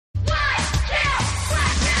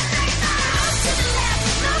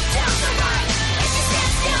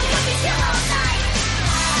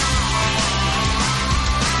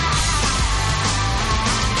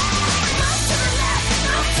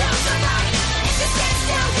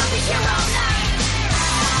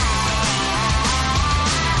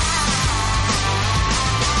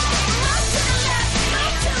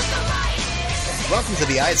to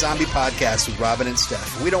the iZombie podcast with Robin and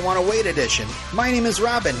Steph. We don't want to wait edition. My name is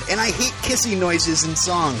Robin, and I hate kissing noises in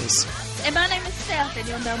songs. And my name is Steph, and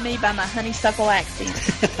you'll know me by my honeysuckle accent.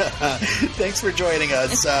 Thanks for joining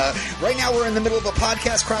us. Right now we're in the middle of a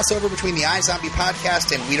podcast crossover between the iZombie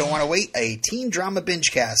podcast and We Don't Want to Wait, a teen drama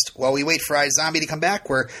binge cast. While we wait for iZombie to come back,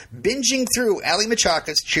 we're binging through Ali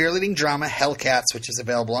Machaka's cheerleading drama Hellcats, which is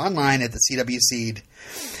available online at the CW Seed.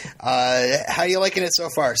 How are you liking it so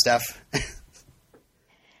far, Steph?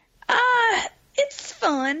 It's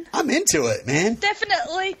fun. I'm into it, man.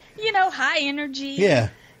 Definitely, high energy. Yeah.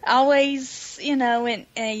 Always, in a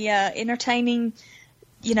entertaining,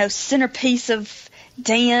 centerpiece of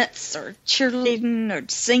dance or cheerleading or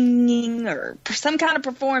singing or some kind of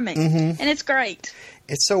performing. Mm-hmm. And it's great.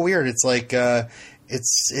 It's so weird. It's like, I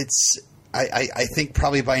think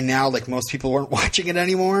probably by now, like, most people weren't watching it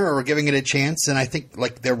anymore or giving it a chance. And I think,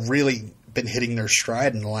 like, they're really been hitting their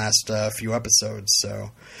stride in the last few episodes.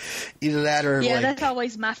 So either that or that's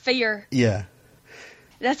always my fear. Yeah.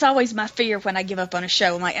 That's always my fear when I give up on a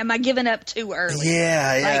show. I'm like, am I giving up too early?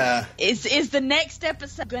 Yeah. Is the next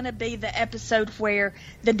episode going to be the episode where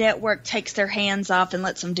the network takes their hands off and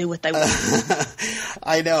lets them do what they want?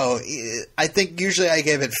 I know. I think usually I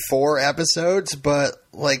gave it 4 episodes, but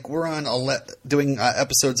like we're on doing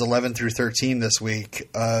episodes 11 through 13 this week,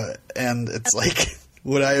 and it's like,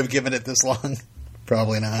 would I have given it this long?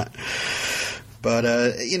 Probably not. But,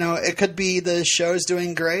 it could be the show's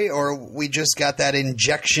doing great, or we just got that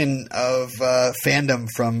injection of fandom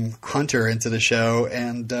from Hunter into the show,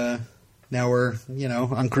 and now we're,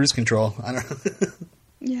 on cruise control. I don't know.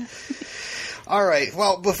 Yeah. All right.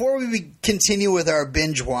 Well, before we continue with our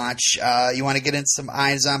binge watch, you want to get into some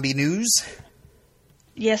iZombie news?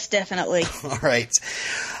 Yes, definitely. All right.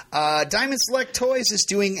 Diamond Select Toys is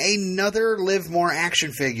doing another Liv More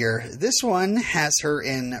action figure. This one has her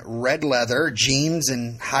in red leather, jeans,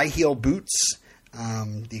 and high heel boots.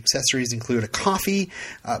 The accessories include a coffee,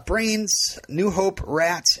 brains, New Hope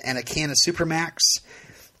rat, and a can of Supermax.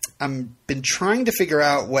 I've been trying to figure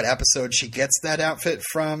out what episode she gets that outfit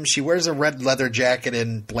from. She wears a red leather jacket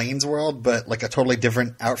in Blaine's World, but like a totally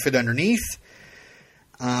different outfit underneath.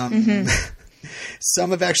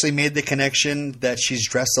 Some have actually made the connection that she's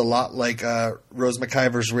dressed a lot like Rose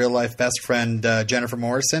McIver's real-life best friend, Jennifer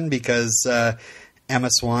Morrison, because Emma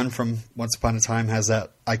Swan from Once Upon a Time has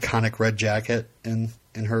that iconic red jacket in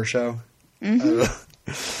her show.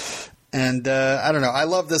 Mm-hmm. And I don't know. I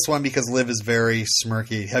love this one because Liv is very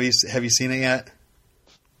smirky. Have you seen it yet?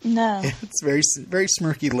 No. It's very, very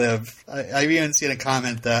smirky Liv. I've even seen a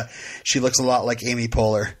comment that she looks a lot like Amy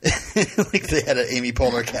Poehler. Like they had an Amy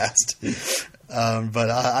Poehler cast. But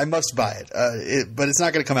I must buy it. But it's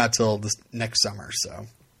not going to come out till this next summer. So,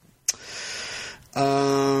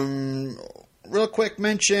 real quick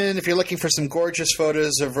mention, if you're looking for some gorgeous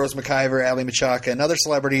photos of Rose McIver, Ali Machaka, and other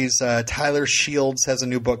celebrities, Tyler Shields has a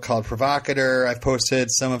new book called Provocateur. I've posted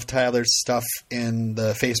some of Tyler's stuff in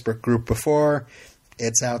the Facebook group before.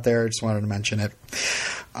 It's out there. I just wanted to mention it.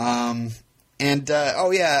 I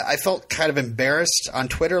felt kind of embarrassed on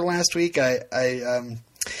Twitter last week.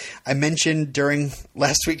 I mentioned during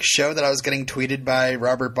last week's show that I was getting tweeted by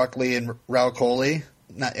Robert Buckley and Raul Coley.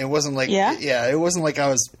 It wasn't like it wasn't like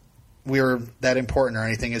we were that important or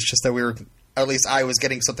anything. It's just that at least I was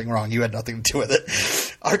getting something wrong. You had nothing to do with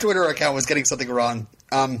it. Our Twitter account was getting something wrong.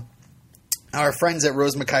 Our friends at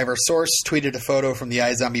Rose McIver Source tweeted a photo from the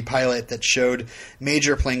iZombie pilot that showed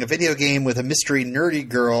Major playing a video game with a mystery nerdy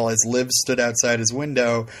girl as Liv stood outside his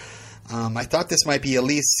window. I thought this might be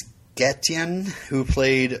Elise Getian, who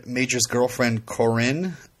played Major's girlfriend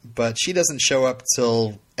Corinne, but she doesn't show up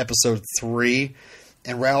till episode 3.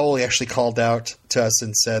 And Raul actually called out to us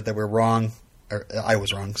and said that we're wrong. Or I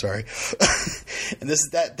was wrong, sorry. And this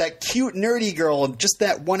is that cute nerdy girl, and just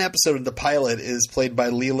that one episode of the pilot is played by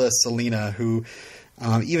Leela Selena, who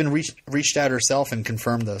even reached out herself and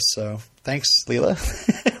confirmed this. So thanks, Leela.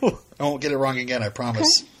 I won't get it wrong again, I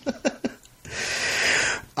promise. Okay.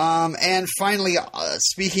 And finally,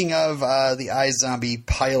 speaking of the iZombie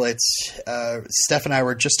pilots, Steph and I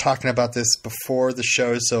were just talking about this before the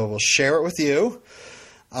show, so we'll share it with you.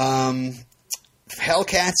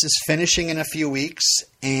 Hellcats is finishing in a few weeks,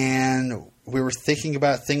 and we were thinking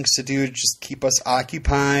about things to do to just keep us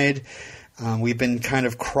occupied. We've been kind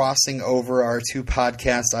of crossing over our 2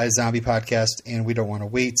 podcasts, iZombie podcast and We Don't Want to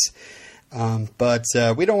Wait. But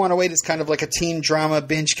We Don't Want to Wait is kind of like a teen drama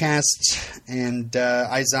binge cast, and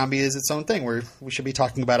iZombie is its own thing. We should be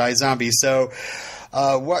talking about iZombie. So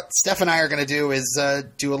what Steph and I are going to do is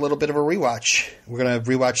do a little bit of a rewatch. We're going to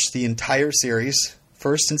rewatch the entire series,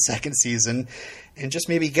 first and second season, and just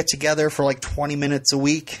maybe get together for like 20 minutes a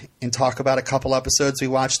week and talk about a couple episodes we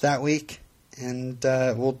watched that week. And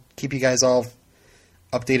we'll keep you guys all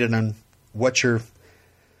updated on what you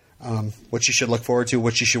should look forward to,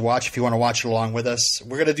 what you should watch if you want to watch it along with us.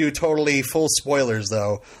 We're going to do totally full spoilers,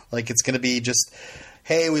 though. Like, it's going to be just,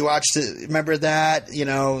 hey, we watched it. Remember that? You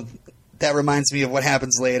know, that reminds me of what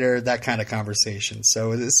happens later, that kind of conversation.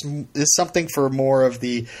 So this is something for more of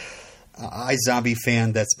the iZombie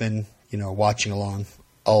fan that's been, you know, watching along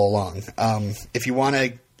all along. If you want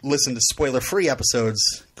to listen to spoiler-free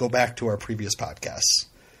episodes, go back to our previous podcasts.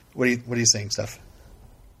 What are you saying, Steph?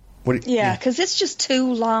 Yeah, because it's just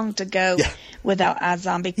too long to go without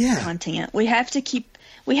iZombie content. We have to keep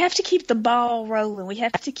the ball rolling. We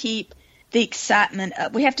have to keep the excitement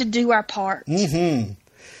up. We have to do our part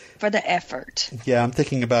for the effort. Yeah, I'm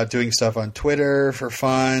thinking about doing stuff on Twitter for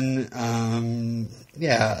fun.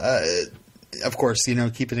 Of course, you know,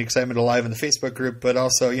 keeping excitement alive in the Facebook group, but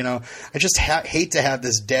also, you know, I just hate to have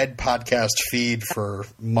this dead podcast feed for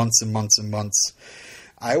months and months and months.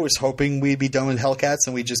 I was hoping we'd be done with Hellcats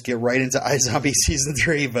and we'd just get right into iZombie Season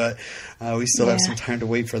 3, but we still have some time to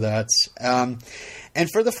wait for that. And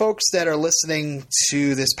for the folks that are listening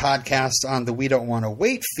to this podcast on the We Don't Want to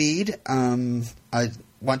Wait feed, I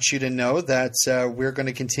want you to know that we're going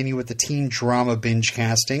to continue with the teen drama binge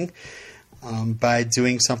casting by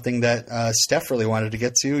doing something that Steph really wanted to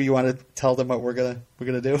get to. You want to tell them what we're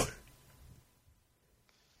gonna do?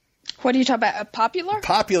 What are you talking about?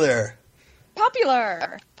 Popular.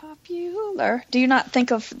 Do you not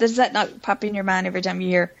think of? Does that not pop in your mind every time you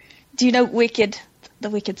hear? Do you know Wicked, the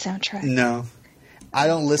Wicked soundtrack? No, I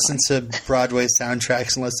don't listen to Broadway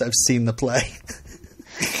soundtracks unless I've seen the play.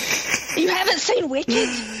 You haven't seen Wicked?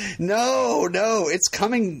 No, it's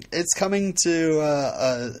coming. It's coming to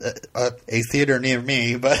a theater near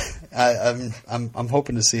me, but I'm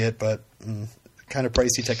hoping to see it, but kind of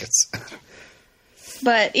pricey tickets.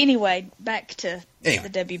 But anyway, back to the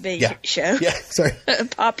WB show. Yeah, sorry.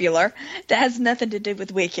 Popular. That has nothing to do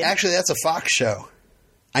with Wicked. Actually, that's a Fox show.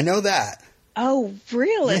 I know that. Oh,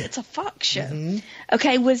 really? Yeah. It's a Fox show. Mm-hmm.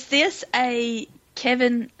 Okay, was this Ryan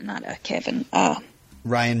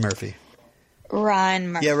Murphy.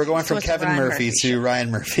 Ryan Murphy. Yeah, we're going from Kevin Murphy to Ryan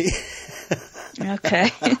Murphy. Okay.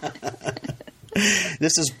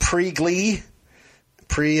 This is pre-Glee,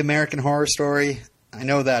 pre-American Horror Story. I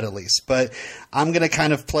know that at least, but I'm going to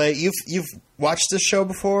kind of play. You've watched this show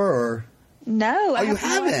before, or no? I have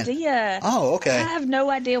no idea. Oh, okay. I have no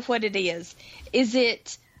idea what it is. Is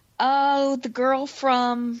it the girl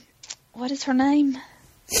from what is her name?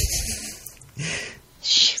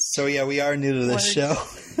 So yeah, we are new to this show.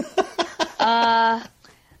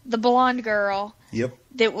 The blonde girl. Yep.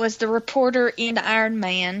 That was the reporter in Iron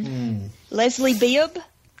Man. Leslie Bibb.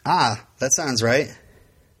 Ah, that sounds right.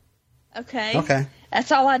 Okay. That's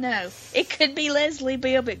all I know. It could be Leslie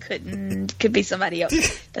Bibb. It could be somebody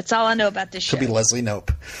else. That's all I know about this show. Could be Leslie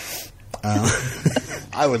Knope.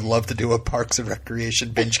 I would love to do a Parks and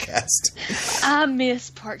Recreation binge cast. I miss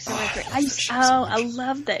Parks and Recreation. I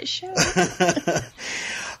love that show.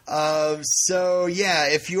 So yeah,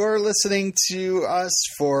 if you're listening to us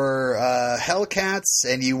for Hellcats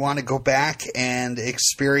and you want to go back and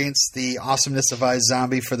experience the awesomeness of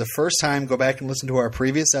iZombie for the first time, go back and listen to our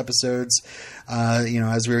previous episodes.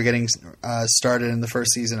 As we were getting started in the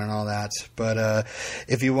first season and all that. But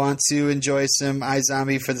if you want to enjoy some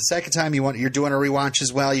iZombie for the second time, you're doing a rewatch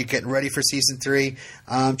as well. You're getting ready for season 3.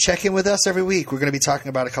 Check in with us every week. We're going to be talking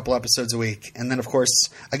about a couple episodes a week, and then of course,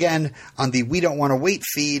 again on the We Don't Want to Wait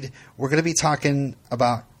feed, we're going to be talking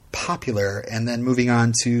about Popular, and then moving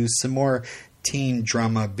on to some more teen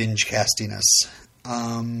drama binge castiness.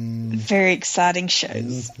 Very exciting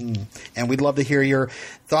shows. Mm-hmm. And we'd love to hear your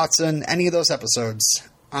thoughts on any of those episodes.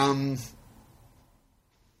 I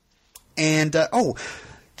meant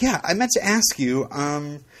to ask you,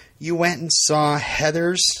 you went and saw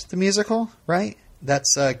Heathers, the musical, right?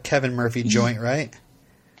 That's a Kevin Murphy joint, right?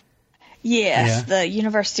 Yes, the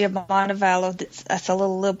University of Montevallo. That's a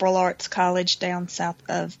little liberal arts college down south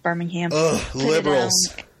of Birmingham. Ugh,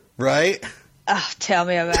 liberals, right? Oh, tell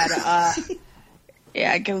me about it.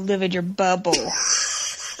 Yeah, go live in your bubble,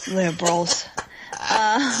 liberals.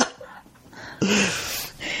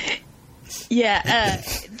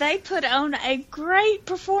 They put on a great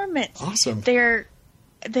performance. Awesome. Their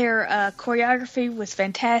choreography was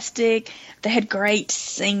fantastic. They had great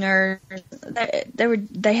singers.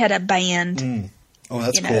 They had a band. Oh,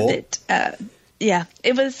 that's cool.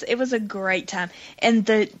 It was a great time. And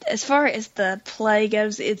as far as the play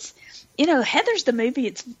goes, it's Heathers the movie.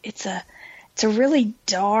 It's a really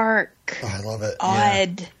dark, I love it.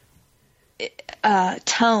 Odd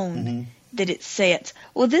tone. Mm-hmm. that it sets.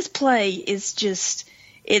 Well, this play is just,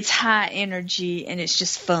 it's high energy and it's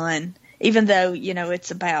just fun, even though, you know,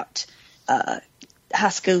 it's about high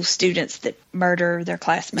school students that murder their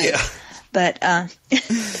classmates. Yeah. But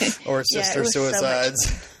or sister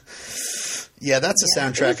suicides. Yeah, that's a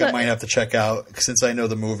soundtrack I might have to check out. Since I know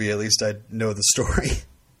the movie, at least I know the story.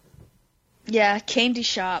 Yeah, Candy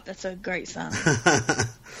Shop. That's a great song.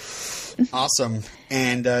 Awesome.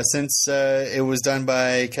 And since it was done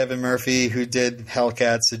by Kevin Murphy, who did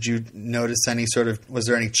Hellcats, did you notice any sort of, was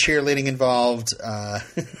there any cheerleading involved?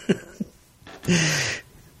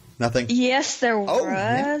 Nothing? Yes, there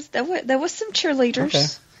was. Yeah. There was some cheerleaders. Okay.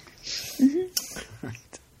 Mm-hmm.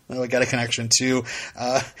 Right. Well, I got a connection to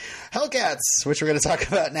Hellcats, which we're going to talk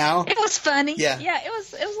about now. It was funny. Yeah. Yeah, it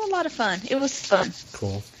was a lot of fun. It was fun.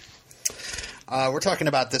 Cool. We're talking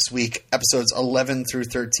about this week, episodes 11 through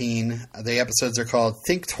 13. The episodes are called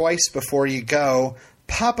Think Twice Before You Go,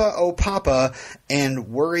 Papa Oh Papa, and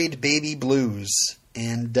Worried Baby Blues.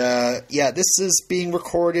 And, this is being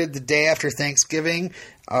recorded the day after Thanksgiving.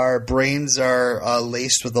 Our brains are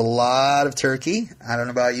laced with a lot of turkey. I don't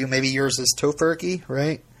know about you. Maybe yours is tofurkey,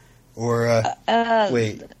 right? Or,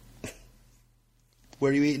 wait. What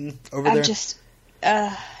are you eating over there?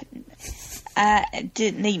 I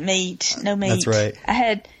didn't eat meat. No meat. That's right. I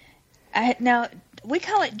had, now, we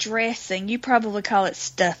call it dressing. You probably call it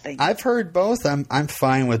stuffing. I've heard both. I'm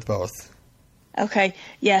fine with both. Okay.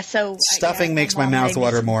 Yeah, so... Stuffing makes my mouth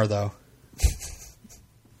water more, though,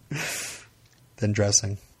 than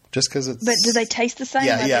dressing. Just because it's... But do they taste the same?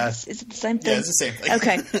 Yeah. Is it the same thing? Yeah, it's the same thing.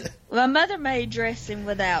 Okay. Well, my mother made dressing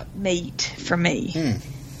without meat for me.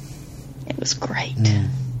 It was great.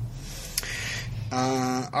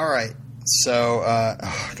 All right. So,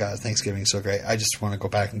 God, Thanksgiving's so great. I just want to go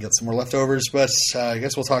back and get some more leftovers, but I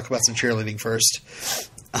guess we'll talk about some cheerleading first.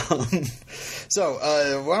 So,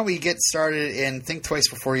 why don't we get started and think twice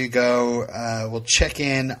before you go? We'll check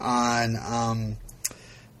in on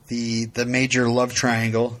the major love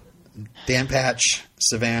triangle: Dan Patch,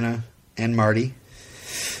 Savannah, and Marty.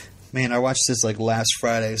 Man, I watched this like last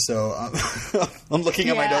Friday, so I'm looking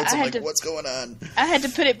at my notes. I'm like, what's going on? I had to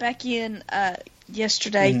put it back in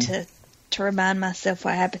yesterday to remind myself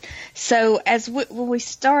what happened. So when we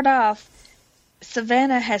start off,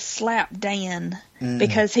 Savannah has slapped Dan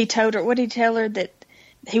because he told her. What did he tell her, that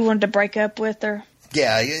he wanted to break up with her?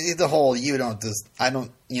 Yeah, the whole I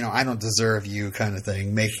don't deserve you kind of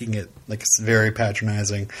thing, making it like it's very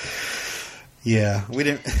patronizing. Yeah, we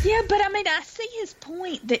didn't. Yeah, but I mean, I see his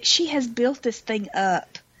point that she has built this thing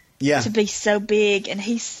up. Yeah. To be so big, and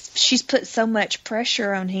she's put so much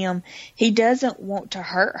pressure on him. He doesn't want to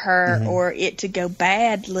hurt her or it to go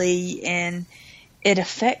badly and it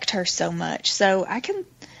affect her so much. So I can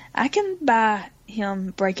buy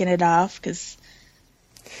him breaking it off because.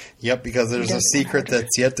 Yep, because there's a secret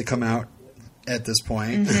that's yet to come out at this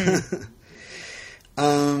point.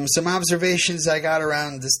 Some observations I got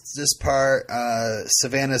around this part.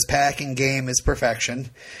 Savannah's packing game is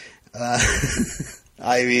perfection.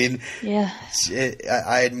 I mean, yeah.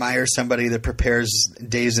 I admire somebody that prepares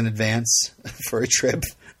days in advance for a trip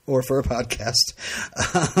or for a podcast.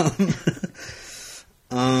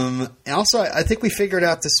 And also, I think we figured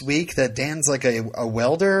out this week that Dan's like a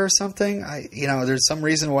welder or something. There's some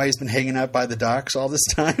reason why he's been hanging out by the docks all this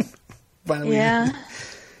time. Finally. Yeah.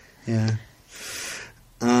 Yeah.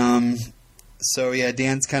 So yeah,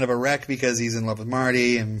 Dan's kind of a wreck because he's in love with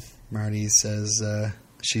Marty, and Marty says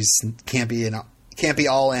she's can't be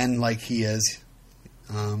all in like he is.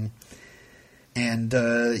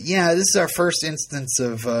 This is our first instance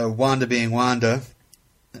of Wanda being Wanda.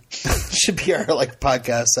 Should be our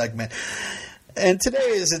podcast segment. And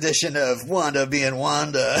today's edition of Wanda being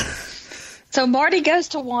Wanda. So Marty goes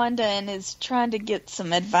to Wanda and is trying to get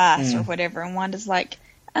some advice or whatever, and Wanda's like,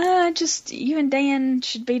 just you and Dan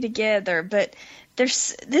should be together, but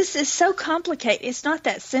this is so complicated. It's not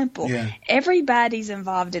that simple. Yeah. Everybody's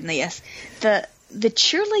involved in this. The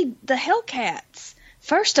Hellcats,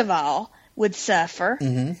 first of all, would suffer.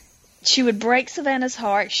 She would break Savannah's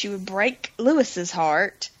heart. She would break Lewis's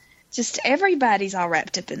heart. Just everybody's all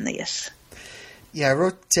wrapped up in this. Yeah, I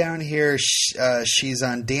wrote down here she's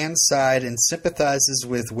on Dan's side and sympathizes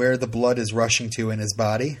with where the blood is rushing to in his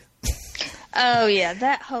body. Oh, yeah,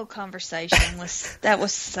 that whole conversation was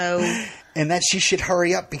so... And that she should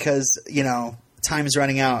hurry up because, time is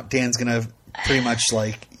running out. Dan's going to pretty much,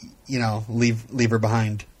 leave her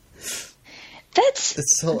behind.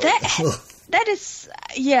 That is...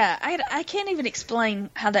 Yeah, I can't even explain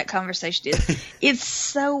how that conversation is. It's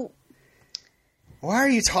so... why are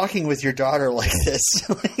you talking with your daughter like this?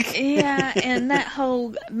 Like, yeah, and that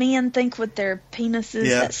whole men think with their penises,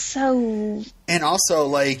 that's so... And also,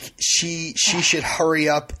 like, she should hurry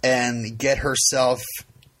up and get herself,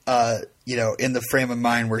 in the frame of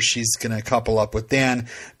mind where she's going to couple up with Dan,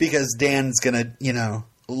 because Dan's going to,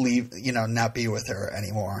 leave, not be with her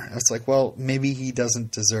anymore. And it's like, well, maybe he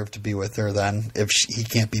doesn't deserve to be with her then if he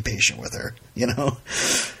can't be patient with her,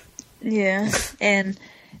 Yeah, and...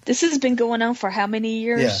 This has been going on for how many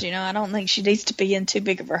years? Yeah. I don't think she needs to be in too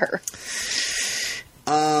big of a hurry.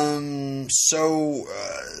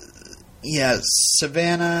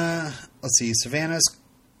 Savannah, let's see. Savannah's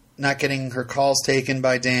not getting her calls taken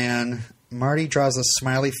by Dan. Marty draws a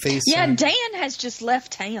smiley face. Yeah, Dan has just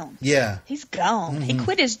left town. Yeah. He's gone. Mm-hmm. He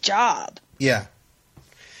quit his job. Yeah.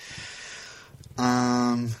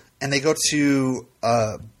 And they go to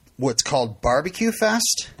what's called Barbecue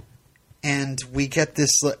Fest. And we get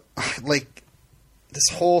this, this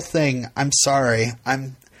whole thing. I'm sorry.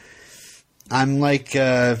 I'm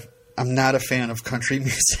not a fan of country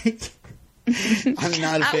music. I'm not a fan of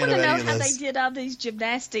any of this. I want to know how they did all these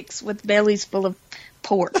gymnastics with bellies full of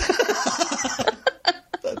pork.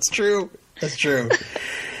 That's true.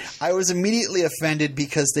 I was immediately offended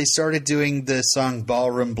because they started doing the song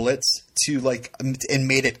Ballroom Blitz and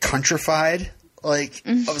made it countrified. I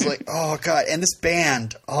was like, oh, God. And this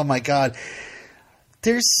band, oh, my God.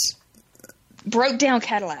 There's... Broke Down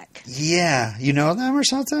Cadillac. Yeah. You know them or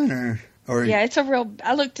something? Or yeah, it's a real...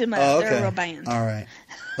 I looked them up. Oh, okay. They're a real band. All right.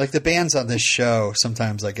 Like, the bands on this show,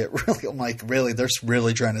 sometimes I get really... I'm like, really? They're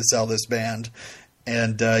really trying to sell this band.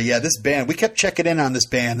 And, this band... We kept checking in on this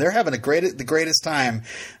band. They're having the greatest time.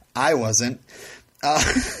 I wasn't.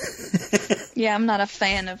 Yeah, I'm not a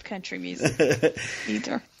fan of country music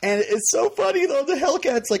either. And it's so funny, though. The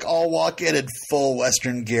Hellcats, all walk in full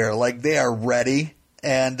Western gear. They are ready,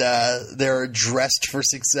 and they're dressed for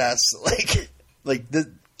success.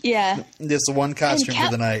 This one costume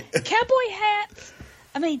for the night. Cowboy hats.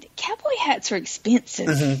 I mean, cowboy hats are expensive.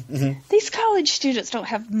 Mm-hmm, mm-hmm. These college students don't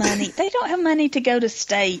have money. They don't have money to go to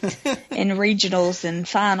state and regionals and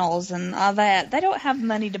finals and all that. They don't have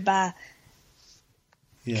money to buy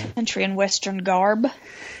country and Western garb,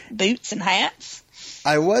 boots and hats.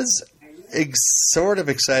 I was sort of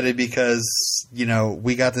excited because,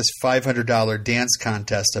 we got this $500 dance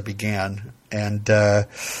contest that began. And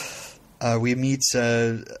we meet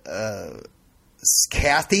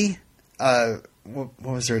Kathy. What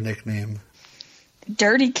was her nickname?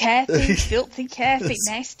 Dirty Kathy, Filthy Kathy,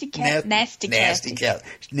 Nasty Kathy, Nasty Kathy.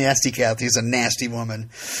 Nasty Kathy is a nasty woman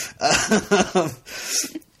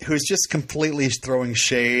who's just completely throwing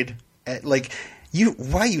shade. You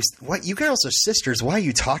girls are sisters. Why are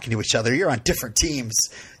you talking to each other? You're on different teams.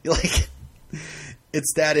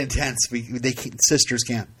 It's that intense. Sisters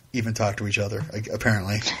can't even talk to each other,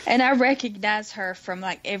 apparently. And I recognize her from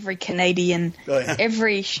every Canadian,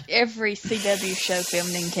 every CW show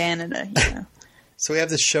filmed in Canada. So we have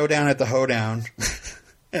this showdown at the Hoedown.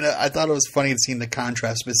 And I thought it was funny seeing the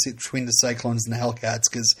contrast between the Cyclones and the Hellcats,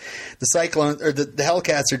 because the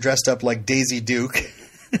Hellcats are dressed up like Daisy Duke,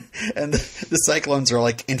 and the Cyclones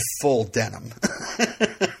are in full denim.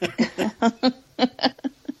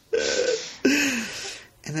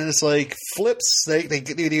 And then it's flips. They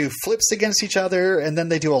do flips against each other, and then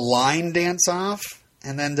they do a line dance off,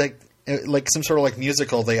 and then some sort of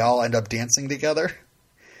musical. They all end up dancing together.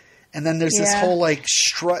 And then there's this whole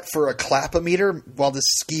strut for a clap-o-meter while the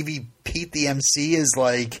skeevy Pete the MC is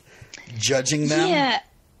judging them. Yeah,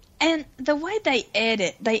 and the way they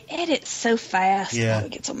edit so fast. Yeah,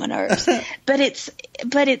 it gets on my nerves. but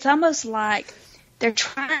it's almost like they're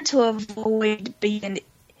trying to avoid being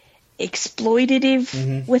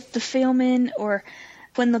exploitative with the filming, or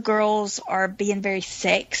when the girls are being very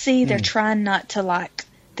sexy, they're trying not to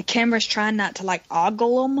the camera's trying not to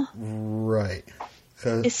ogle them. Right.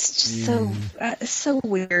 It's just so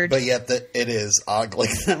weird. But yet it is ogling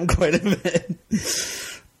them quite a bit.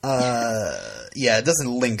 It doesn't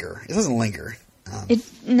linger. It doesn't linger.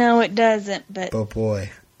 No, it doesn't. But oh boy,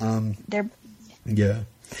 they're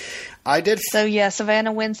I did. So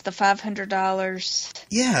Savannah wins the $500.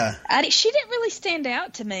 Yeah, she didn't really stand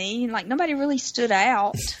out to me. Nobody really stood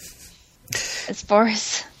out as far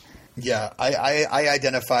as. Yeah, I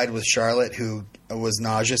identified with Charlotte, who was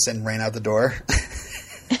nauseous and ran out the door.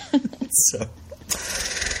 So,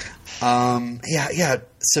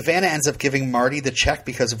 Savannah ends up giving Marty the check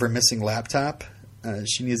because of her missing laptop.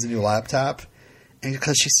 She needs a new laptop, and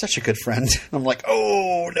because she's such a good friend. I'm like,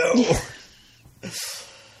 oh no.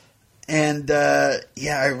 And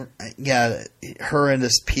her and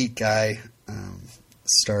this Pete guy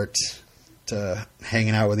start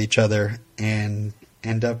hanging out with each other, and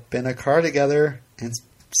end up in a car together. And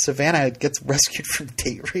Savannah gets rescued from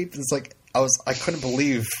date rape. It's like I couldn't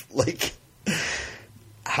believe like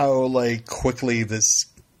how like quickly this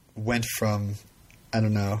went from. I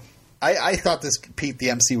don't know. I thought this Pete the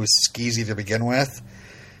MC was skeezy to begin with.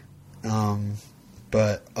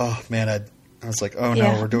 But oh man, I was like, oh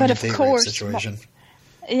no, we're doing a date rape situation.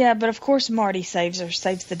 Yeah, but of course Marty saves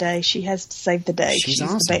the day. She has to save the day. She's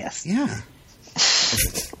awesome. The best. Yeah.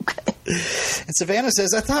 Okay. And Savannah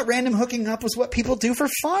says, I thought random hooking up was what people do for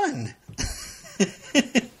fun.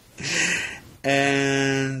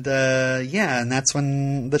 And and that's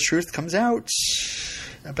when the truth comes out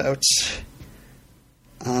about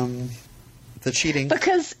the cheating.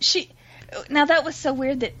 Because now that was so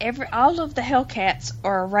weird that all of the Hellcats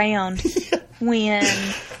are around when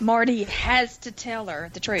Marty has to tell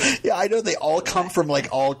her the truth. Yeah, I know they all come from like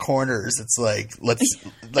all corners. It's like like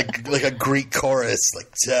a Greek chorus,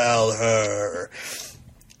 like tell her.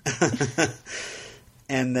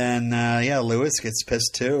 And then Lewis gets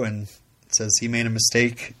pissed too and says he made a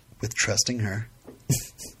mistake with trusting her.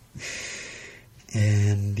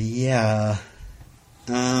 And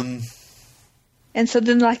and so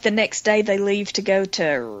then, like, the next day they leave to go to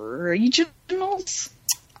regionals?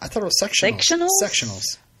 I thought it was sectionals.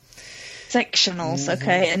 Sectionals,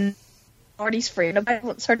 okay. And Marty's friend, nobody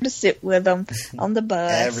wants her to sit with them on the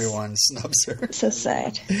bus. Everyone snubs her. So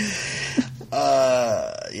sad.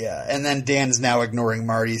 And then Dan's now ignoring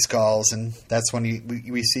Marty's calls, and that's when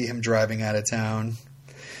we see him driving out of town.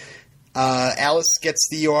 Alice gets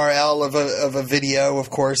the URL of a video, of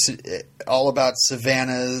course, all about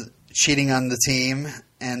Savannah cheating on the team,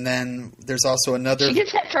 and then there's also another. She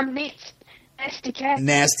gets that from Nasty Kathy.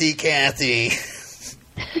 Nasty Kathy.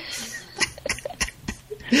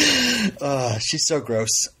 She's so gross.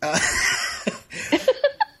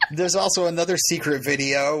 There's also another secret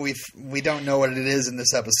video. We don't know what it is in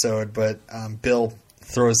this episode, but Bill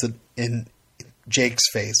throws it in Jake's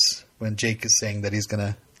face when Jake is saying that he's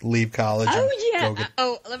going to leave college. Oh, yeah.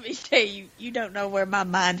 Let me tell you, you don't know where my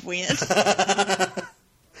mind went.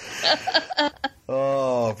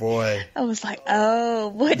 Oh, boy. I was like,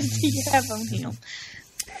 what does he have on him?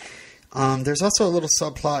 There's also a little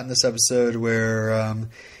subplot in this episode where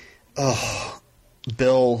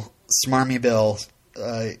Smarmy Bill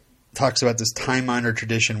talks about this time-honored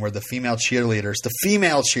tradition where the female cheerleaders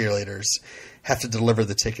have to deliver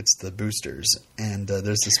the tickets to the boosters. And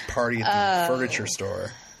there's this party at the furniture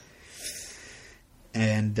store.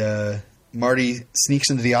 And Marty sneaks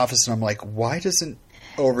into the office, and I'm like, why doesn't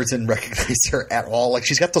Overton recognize her at all? Like,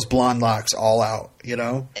 she's got those blonde locks all out, you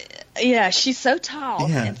know? Yeah, she's so tall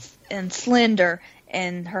and slender,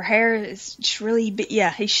 and her hair is just really big.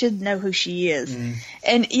 Yeah, he should know who she is. Mm.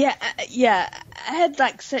 And I had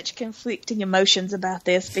like such conflicting emotions about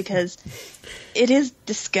this because it is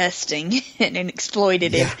disgusting and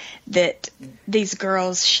exploitative that these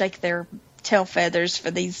girls shake their tail feathers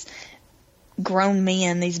for these grown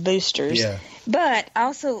men, these boosters. Yeah. But I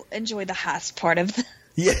also enjoy the heist part of the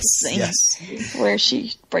scene where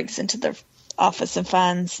she breaks into the office and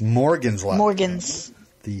finds Morgan's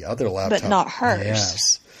the other laptop, but not hers.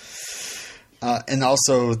 Yes. And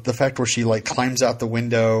also the fact where she like climbs out the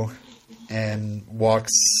window and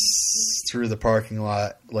walks through the parking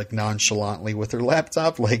lot like nonchalantly with her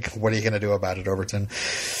laptop. Like, what are you going to do about it, Overton?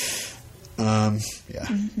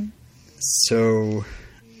 Mm-hmm. So,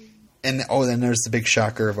 and then there's the big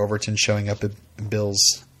shocker of Overton showing up at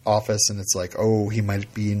Bill's office, and it's like, oh, he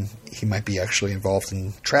might be actually involved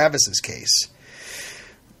in Travis's case.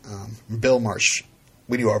 Bill Marsh.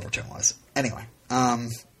 We knew Overton was. Anyway.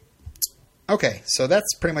 Okay, so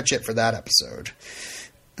that's pretty much it for that episode.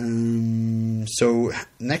 So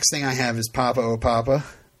next thing I have is Papa Oh Papa,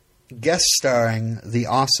 guest starring the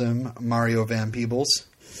awesome Mario Van Peebles.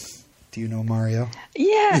 Do you know Mario?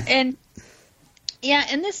 Yeah, and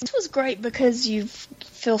this was great because you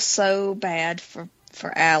feel so bad for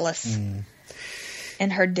Alice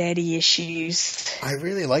and her daddy issues. I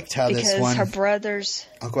really liked how this one... Because her brothers...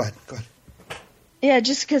 Oh, go ahead. Yeah,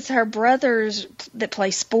 just because her brothers that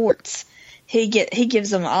play sports, he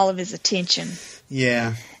gives them all of his attention.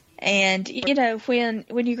 Yeah. And, you know, when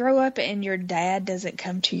you grow up and your dad doesn't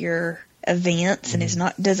come to your events and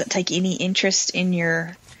doesn't take any interest in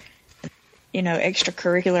your, you know,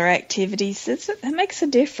 extracurricular activities, it makes a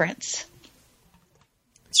difference.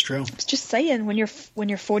 It's true. I was just saying, when you're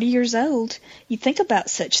 40 years old, you think about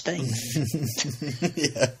such things.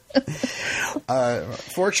 Yeah.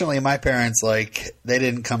 Fortunately, my parents, like, they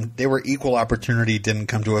didn't come. They were equal opportunity, didn't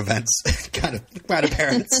come to events kind of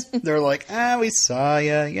parents. They're like, we saw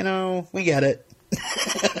you. You know, we get it.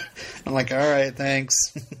 I'm like, all right,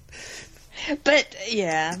 thanks. But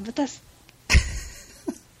that's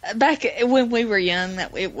back when we were young.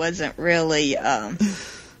 That it wasn't really.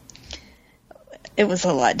 It was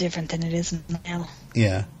a lot different than it is now.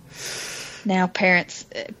 Yeah. Now parents,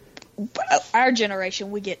 our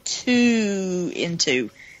generation, we get too into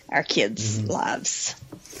our kids' lives.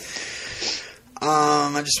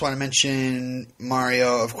 I just want to mention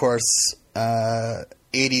Mario, of course.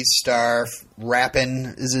 80s star,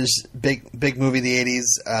 rapping is his big movie of the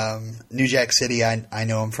 80s. New Jack City, I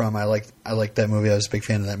know him from. I liked that movie. I was a big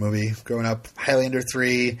fan of that movie growing up. Highlander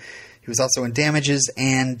 3. He was also in Damages,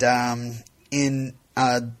 and in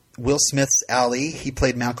Will Smith's Ali, he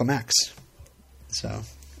played Malcolm X. So,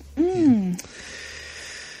 Didn't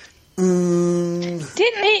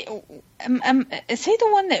he? Is he the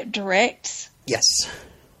one that directs? Yes.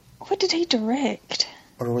 What did he direct?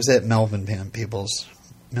 Or was it Melvin Peoples?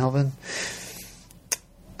 Melvin?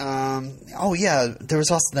 Oh, yeah. There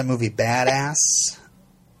was also that movie Badass.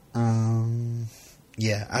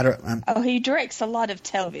 Yeah, I don't... he directs a lot of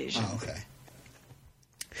television. Oh, okay.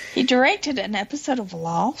 He directed an episode of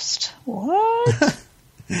Lost? What?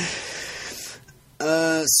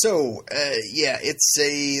 Yeah, it's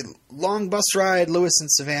a long bus ride. Lewis and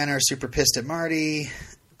Savannah are super pissed at Marty.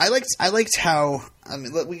 I liked how, I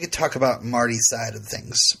mean, we could talk about Marty's side of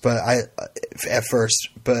things, but I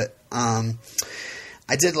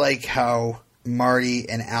did like how Marty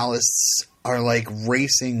and Alice are like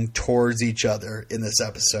racing towards each other in this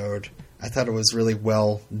episode. I thought it was really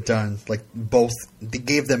well done. Like they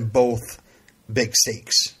gave them both big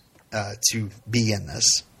stakes to be in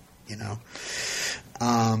this, you know.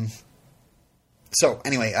 So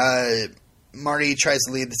anyway, Marty tries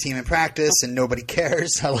to lead the team in practice, and nobody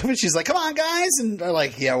cares. I love it. She's like, "Come on, guys," and they're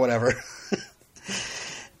like, "Yeah, whatever."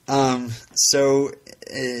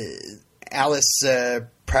 Alice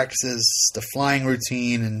practices the flying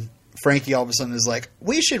routine, and Frankie all of a sudden is like,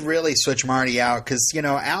 "We should really switch Marty out because, you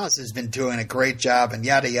know, Alice has been doing a great job," and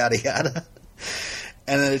yada yada yada.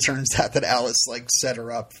 And then it turns out that Alice like set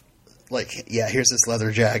her up, like, "Yeah, here's this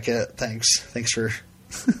leather jacket. Thanks for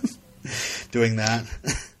doing that."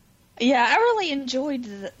 Yeah, I really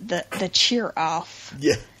enjoyed the cheer off.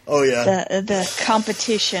 Yeah. Oh yeah. The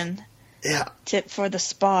competition. Yeah. Tip for the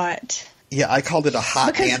spot. Yeah, I called it a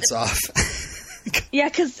hot dance off. Yeah,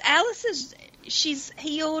 because Alice she's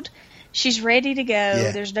healed. She's ready to go.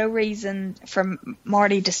 Yeah. There's no reason for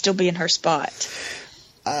Marty to still be in her spot.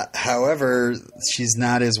 However, she's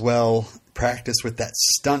not as well practiced with that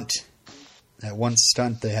stunt. That one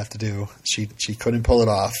stunt they have to do. She couldn't pull it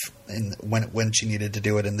off when she needed to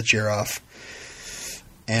do it in the cheer off.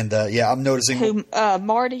 And I'm noticing who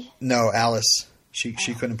Marty? No, Alice. She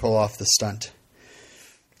couldn't pull off the stunt.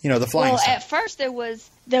 You know, the flying stunt. At first there was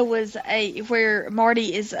a where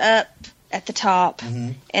Marty is up at the top,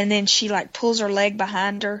 and then she like pulls her leg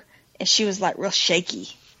behind her, and she was like real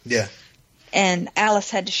shaky. Yeah. And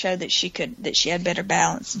Alice had to show that she had better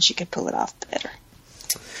balance and she could pull it off better.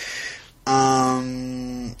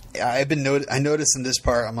 I noticed in this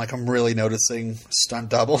part, I'm really noticing stunt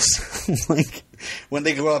doubles. Like when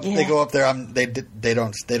they go up, there. They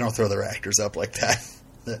don't throw their actors up like that.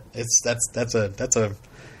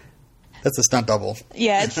 That's a stunt double.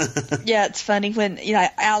 Yeah, it's funny when, you know,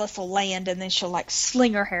 Alice will land and then she'll like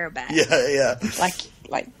sling her hair back. Yeah. Like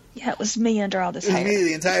it was me under all this hair. It was me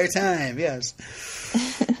the entire time. Yes.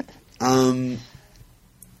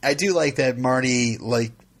 I do like that Marty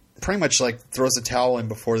like pretty much like throws a towel in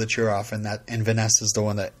before the cheer off, and Vanessa's the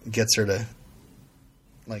one that gets her to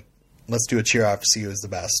like, let's do a cheer off to see who's the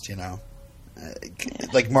best, you know.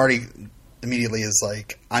 Like Marty immediately is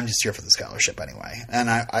like, I'm just here for the scholarship anyway. And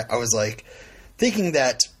I was like thinking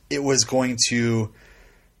that it was going to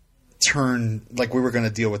turn, like we were going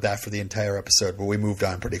to deal with that for the entire episode, but we moved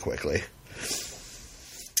on pretty quickly.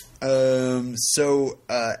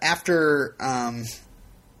 After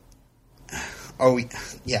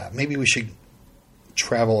maybe we should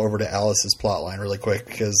travel over to Alice's plotline really quick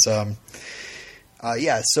because so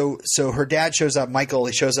her dad shows up, Michael.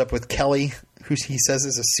 He shows up with Kelly, who he says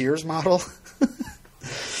is a Sears model.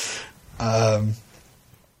 Or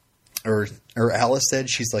Alice said,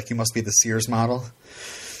 she's like, "You must be the Sears model."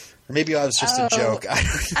 Or maybe I was just a joke.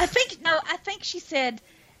 I think she said,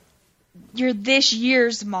 "You're this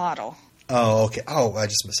year's model." Oh, okay. Oh, I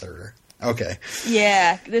just misheard her. Okay.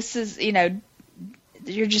 Yeah, this is, you know,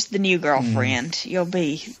 you're just the new girlfriend. You'll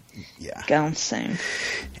be gone soon.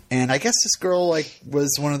 And I guess this girl like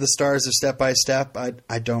was one of the stars of Step by Step. I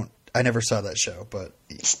never saw that show, but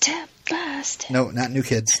Step by Step. No, not New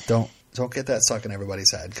Kids. Don't get that stuck in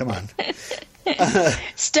everybody's head. Come on.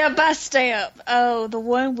 Step by Step. Oh, the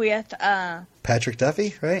one with Patrick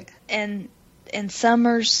Duffy, right? And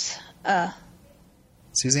Summers.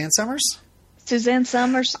 Suzanne Summers? Suzanne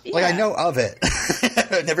Summers. Yeah. Like, I know of it.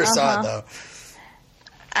 I never saw it, though.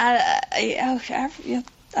 I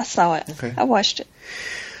saw it. Okay. I watched it.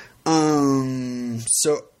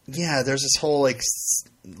 So, yeah, there's this whole, like,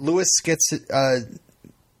 Lewis gets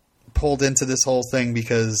pulled into this whole thing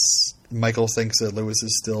because Michael thinks that Lewis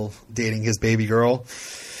is still dating his baby girl.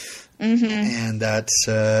 Mm-hmm. And that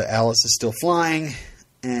Alice is still flying.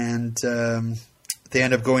 And they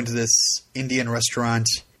end up going to this Indian restaurant.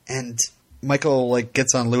 And Michael, like,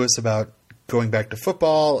 gets on Lewis about going back to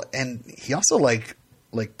football. And he also, like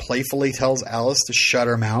playfully tells Alice to shut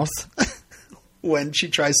her mouth when she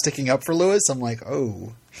tries sticking up for Lewis. I'm like,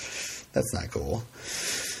 oh, that's not cool.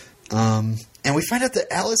 And we find out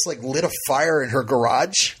that Alice, like, lit a fire in her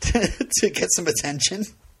garage to get some attention.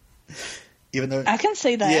 Even though I can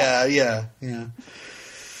see that. Yeah.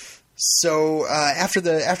 So after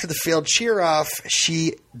the failed cheer off,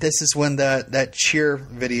 this is when that cheer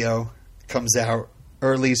video comes out,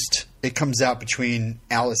 or at least it comes out between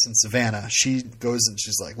Alice and Savannah. She goes and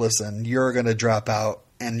she's like, "Listen, you're going to drop out,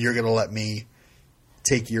 and you're going to let me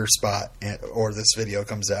take your spot, or this video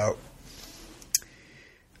comes out."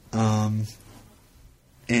 And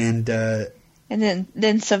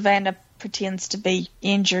then Savannah pretends to be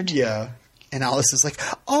injured. Yeah. And Alice is like,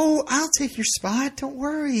 "Oh, I'll take your spot. Don't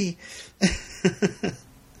worry."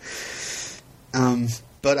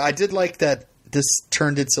 But I did like that this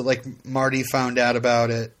turned into, like, Marty found out about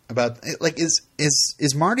it. Like, is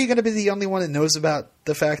Marty going to be the only one that knows about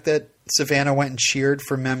the fact that Savannah went and cheered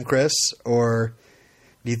for Mem Chris, or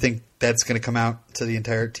do you think that's going to come out to the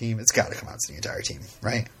entire team? It's got to come out to the entire team,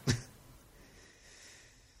 right?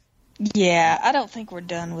 Yeah, I don't think we're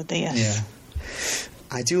done with this. Yeah.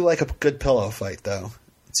 I do like a good pillow fight, though.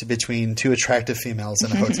 It's between two attractive females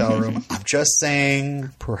in a hotel room. I'm just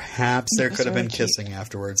saying, perhaps there could have been kissing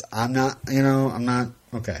afterwards. I'm not,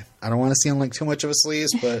 okay. I don't want to seem like too much of a sleaze,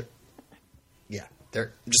 but yeah, I'm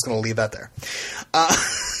just going to leave that there.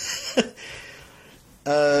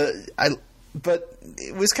 But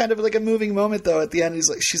it was kind of like a moving moment, though. At the end,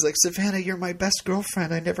 she's like, "Savannah, you're my best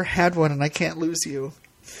girlfriend. I never had one, and I can't lose you."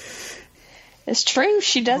 It's true.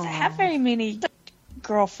 She doesn't have very many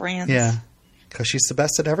girlfriends. Yeah. Because she's the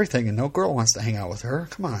best at everything, and no girl wants to hang out with her.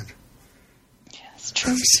 Come on. Yeah, it's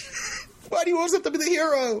true. Why do you always have to be the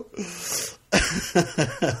hero?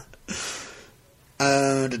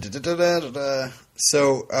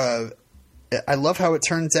 So, I love how it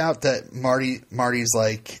turns out that Marty's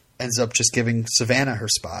like, ends up just giving Savannah her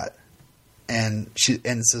spot. And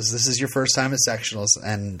says, "This is your first time at sectionals,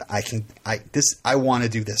 and I want to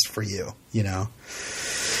do this for you, you know?"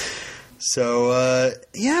 So,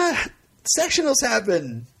 yeah, sectionals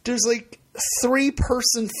happen. There's like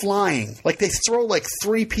 3-person flying. Like, they throw like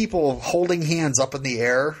 3 people holding hands up in the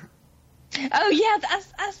air. Oh, yeah,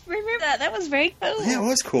 I remember that. That was very cool. Yeah, it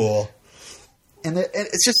was cool. And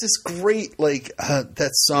it's just this great, like,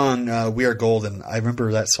 that song, "We Are Golden." I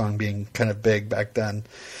remember that song being kind of big back then.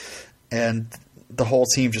 And the whole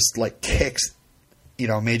team just, like, kicks,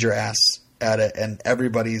 major ass at it. And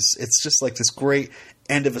it's just like this great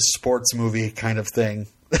end of a sports movie kind of thing,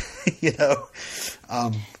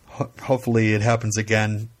 Hopefully it happens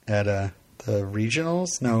again at the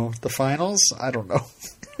regionals. No, the finals. I don't know.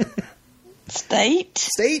 State,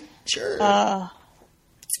 sure.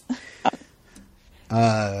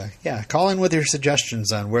 Yeah, call in with your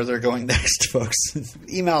suggestions on where they're going next, folks.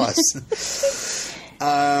 Email us.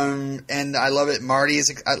 And I love it. Marty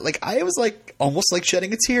is I was like almost like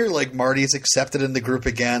shedding a tear. Like, Marty's accepted in the group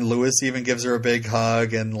again. Lewis even gives her a big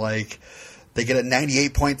hug, and like they get a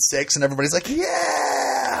 98.6, and everybody's like, "Yeah!"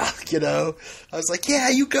 I was like, "Yeah,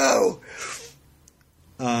 you go."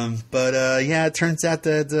 But yeah, it turns out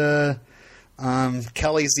that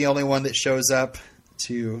Kelly's the only one that shows up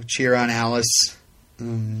to cheer on Alice.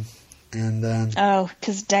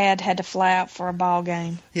 Because Dad had to fly out for a ball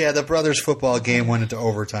game. Yeah, the brothers' football game went into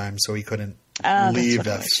overtime, so he couldn't leave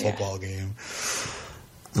that football game.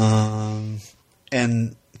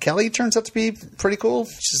 And Kelly turns out to be pretty cool.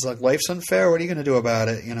 She's like, "Life's unfair. What are you going to do about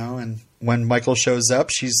it?" And when Michael shows up,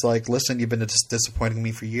 she's like, "Listen, you've been disappointing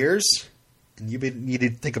me for years, and you need to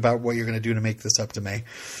think about what you're going to do to make this up to me."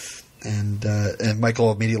 And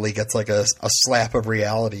Michael immediately gets like a slap of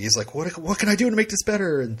reality. He's like, "What can I do to make this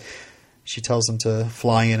better?" And she tells him to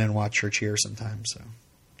fly in and watch her cheer sometime. So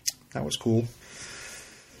that was cool.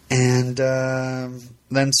 And then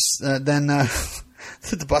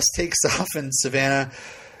the bus takes off, and Savannah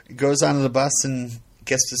goes onto the bus and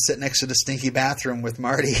gets to sit next to the stinky bathroom with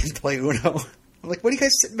Marty and play Uno. I'm like, what are you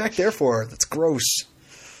guys sitting back there for? That's gross.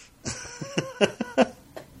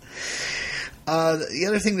 The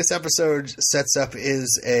other thing this episode sets up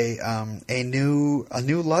is a new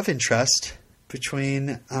love interest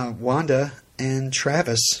between Wanda and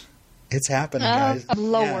Travis. It's happening, guys. Oh,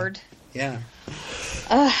 Lord. Yeah.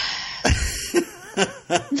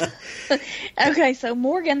 Okay, so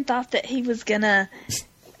Morgan thought that he was gonna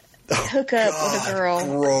hook up with a girl.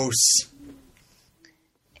 Gross.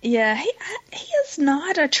 Yeah, he is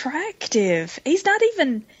not attractive. He's not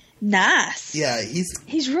even nice. Yeah,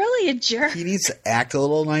 he's really a jerk. He needs to act a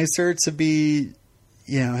little nicer to be,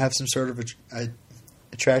 have some sort of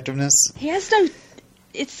attractiveness. He has no.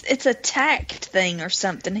 It's a tact thing or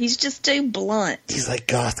something. He's just too blunt. He's like,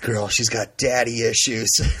 goth girl. She's got daddy issues.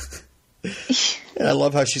 And I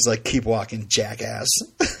love how she's like, keep walking, jackass.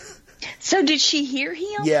 So did she hear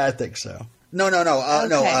him? Yeah, I think so. No.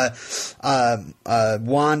 Okay.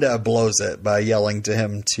 Wanda blows it by yelling to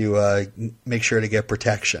him to make sure to get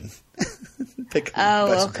protection. Okay.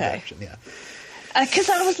 Protection, yeah. Because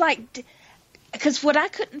I was like, because what I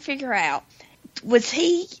couldn't figure out was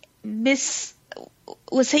he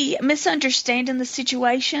misunderstanding the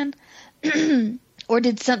situation, or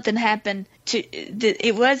did something happen that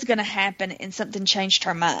it was going to happen and something changed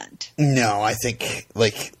her mind? No, I think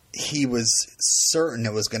he was certain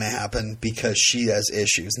it was going to happen because she has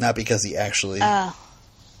issues, not because he actually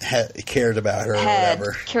cared about her or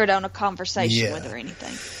whatever. Carried on a conversation with her or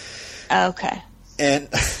anything. Okay. And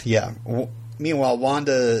meanwhile,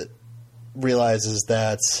 Wanda realizes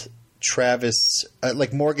that Travis,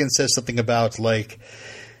 Morgan says something about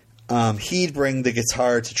he'd bring the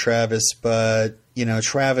guitar to Travis, but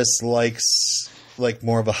Travis likes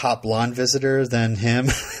more of a hot blonde visitor than him.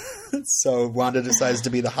 So Wanda decides to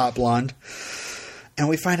be the hot blonde. And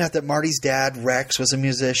we find out that Marty's dad, Rex, was a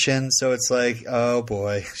musician. So it's like, oh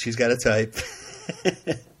boy, she's got a type.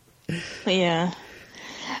 Yeah.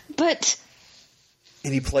 But...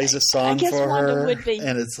 And he plays a song for her.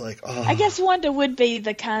 And it's like, oh. I guess Wanda would be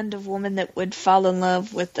the kind of woman that would fall in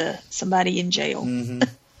love with somebody in jail. Mm-hmm.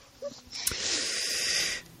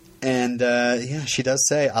 And, she does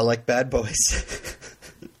say, I like bad boys.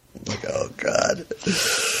 I'm like, oh, God.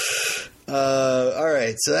 All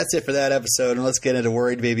right, so that's it for that episode, and let's get into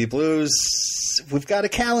Worried Baby Blues. We've got a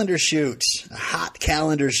calendar shoot, a hot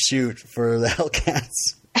calendar shoot for the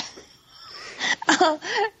Hellcats.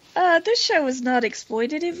 This show is not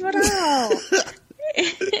exploitative at all.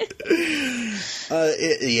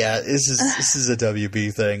 This is a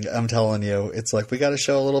WB thing. I'm telling you, it's like we got to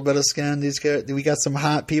show a little bit of skin. We got some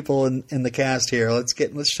hot people in the cast here. Let's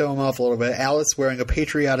show them off a little bit. Alice wearing a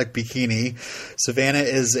patriotic bikini. Savannah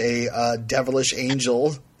is a devilish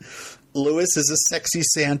angel. Lewis is a sexy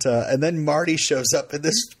Santa, and then Marty shows up in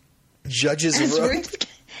this judge's robe.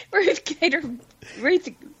 Ruth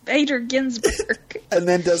Bader Ginsburg, and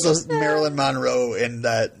then does a Marilyn Monroe in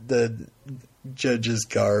the judge's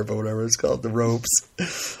garb or whatever it's called, the ropes.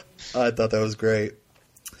 I thought that was great.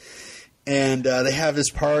 And they have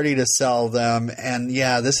this party to sell them. And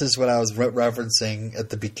this is what I was referencing at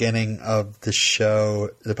the beginning of the show,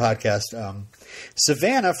 the podcast.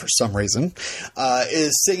 Savannah, for some reason,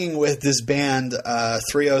 is singing with this band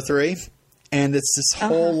 303. And it's this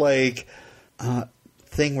whole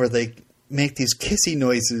thing where they make these kissy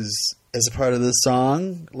noises as a part of the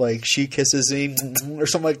song, like she kisses me or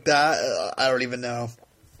something like that. I don't even know.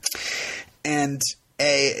 And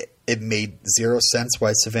it made zero sense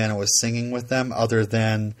why Savannah was singing with them, other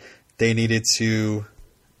than they needed to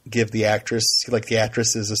give the actress, the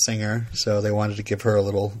actress is a singer, so they wanted to give her a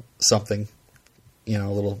little something, a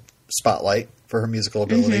little spotlight for her musical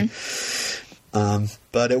ability. Mm-hmm.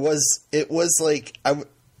 But it was like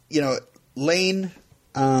Lane,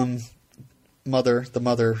 the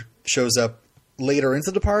mother shows up later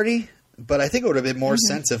into the party, but I think it would have been more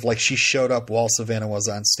sense if she showed up while Savannah was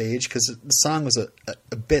on stage, because the song was a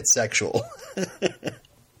bit sexual.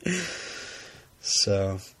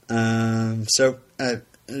 So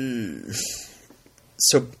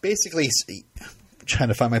basically, I'm trying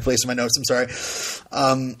to find my place in my notes. I'm sorry.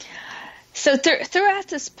 So throughout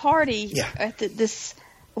this party, at this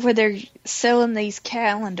where they're selling these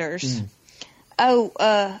calendars.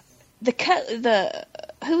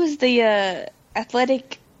 Who is the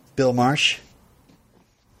athletic? Bill Marsh.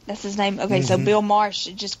 That's his name. Okay, so Bill Marsh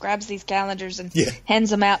just grabs these calendars and hands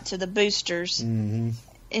them out to the boosters.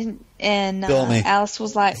 Mm-hmm. And Alice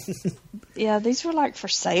was like, "Yeah, these were for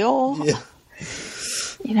sale. Yeah.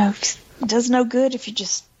 It does no good if you're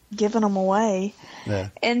just giving them away." Yeah.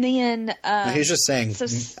 And then he's just saying,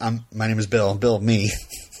 "My name is Bill. Bill, me."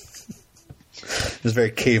 It was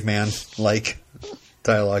very caveman-like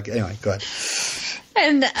dialogue. Anyway, go ahead.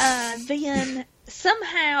 And then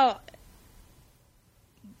somehow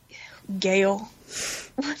Gail.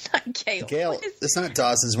 What's not Gail? Gail, it's not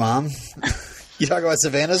Dawson's mom. You talking about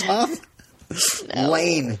Savannah's mom? No.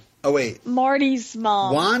 Lane. Oh, wait. Marty's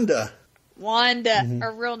mom. Wanda.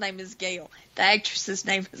 Her real name is Gail. The actress's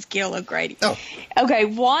name is Gail O'Grady. Oh. Okay,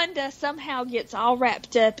 Wanda somehow gets all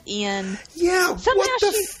wrapped up in... Yeah, somehow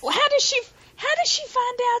how does she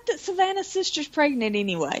find out that Savannah's sister's pregnant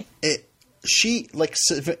anyway?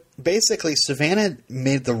 Basically, Savannah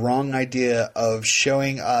made the wrong idea of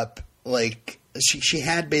showing up, like, she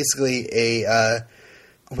had basically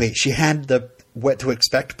she had the What to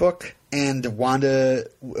Expect book, and Wanda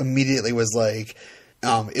immediately was like,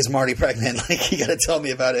 is Marty pregnant? Like, you got to tell me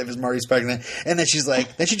about it if Marty's pregnant. And then she's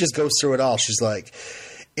like, then she just goes through it all. She's like,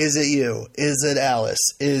 is it you? Is it Alice?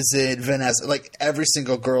 Is it Vanessa? Like, every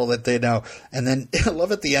single girl that they know. And then I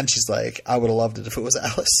love at the end, she's like, I would have loved it if it was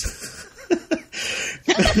Alice.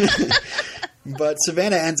 But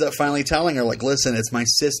Savannah ends up finally telling her, like, listen, it's my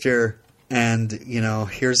sister. And,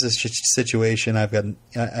 here's this situation. I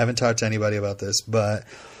haven't talked to anybody about this, but,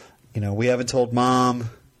 we haven't told Mom.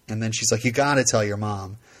 And then she's like, you got to tell your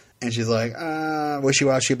mom. And she's like,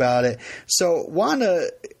 wishy-washy about it. So Wanda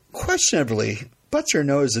questionably butts her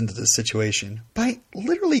nose into this situation by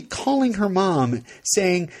literally calling her mom,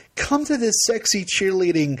 saying, come to this sexy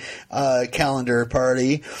cheerleading calendar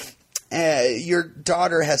party. Your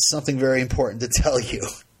daughter has something very important to tell you.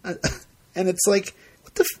 And it's like,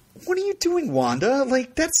 what are you doing, Wanda?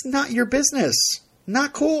 Like, that's not your business.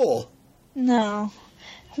 Not cool. No.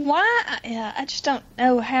 Why? Yeah, I just don't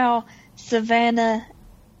know how Savannah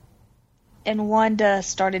and Wanda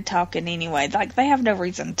started talking anyway. Like, they have no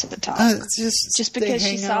reason to talk. Just because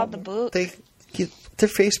she saw the book. They're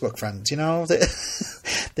Facebook friends,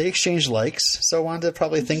 They exchange likes. So Wanda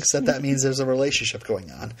probably thinks that means there's a relationship going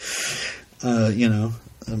on.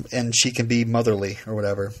 And she can be motherly or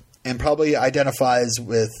whatever. And probably identifies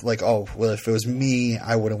with, like, oh, well, if it was me,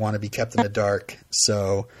 I wouldn't want to be kept in the dark.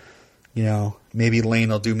 So, maybe Lane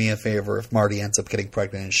will do me a favor if Marty ends up getting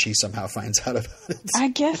pregnant and she somehow finds out about it. I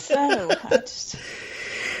guess so.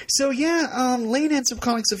 So, yeah, Lane ends up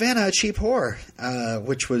calling Savannah a cheap whore,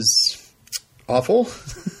 which was awful.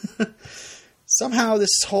 Somehow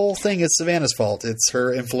this whole thing is Savannah's fault. It's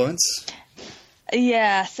her influence.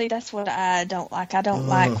 Yeah, see, that's what I don't like. I don't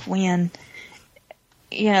like when...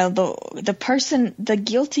 the person, the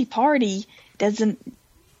guilty party doesn't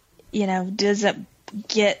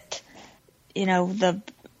get, the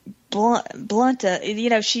blunt,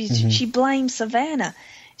 she blames Savannah.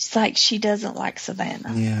 It's like she doesn't like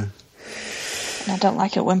Savannah. Yeah. And I don't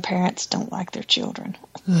like it when parents don't like their children.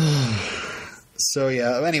 So,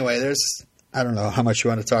 yeah, anyway, I don't know how much you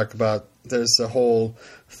want to talk about. There's a whole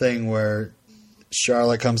thing where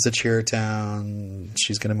Charlotte comes to Cheertown.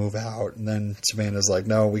 She's going to move out. And then Savannah's like,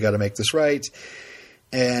 no, we got to make this right.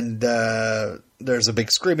 And there's a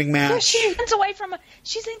big screaming match. Yeah, she runs away from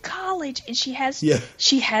she's in college, and she has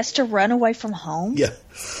to run away from home. Yeah.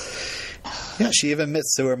 Yeah, she even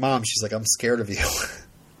admits to her mom, she's like, I'm scared of you.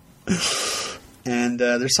 And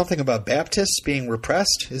there's something about Baptists being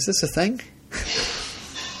repressed. Is this a thing?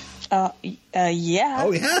 Yeah.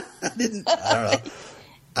 Oh, yeah? I don't know.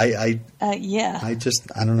 Yeah. I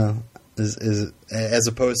don't know. Is it as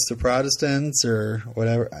opposed to Protestants or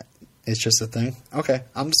whatever? It's just a thing. Okay,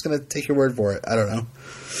 I'm just gonna take your word for it. I don't know.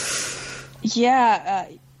 Yeah,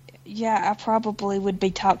 I probably would be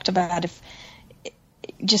talked about if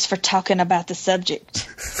just for talking about the subject.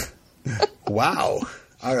 Wow.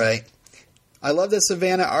 All right. I love that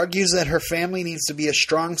Savannah argues that her family needs to be a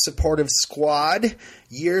strong, supportive squad.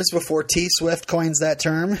 Years before T Swift coins that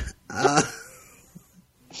term.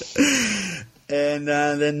 And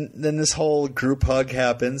then this whole group hug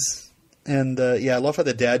happens. And I love how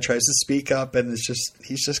the dad tries to speak up, and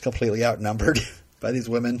he's just completely outnumbered by these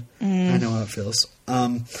women. I know how it feels.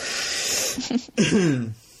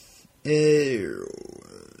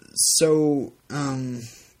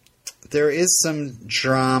 There is some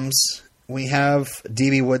drams. We have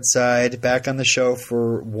D.B. Woodside back on the show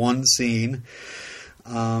for one scene.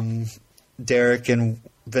 Derek and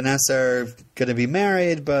Vanessa are going to be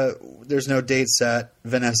married, but there's no date set.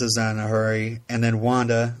 Vanessa's not in a hurry. And then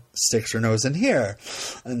Wanda sticks her nose in here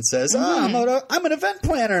and says, I'm an event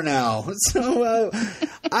planner now. So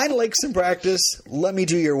I'd like some practice. Let me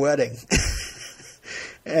do your wedding.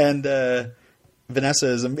 And Vanessa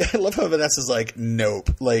is, I love how Vanessa's like,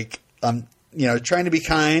 nope. Like, trying to be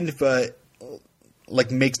kind, but like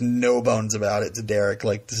makes no bones about it to Derek.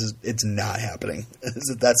 Like, it's not happening.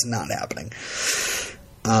 That's not happening.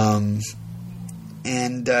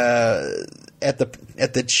 And at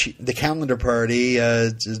the calendar party,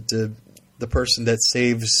 the person that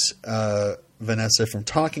saves Vanessa from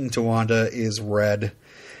talking to Wanda is Red.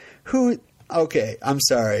 Who? Okay, I'm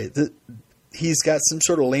sorry. He's got some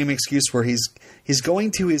sort of lame excuse where he's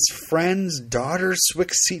going to his friend's daughter's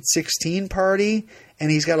Sweet 16 party,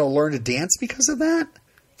 and he's got to learn to dance because of that.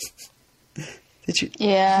 Did you?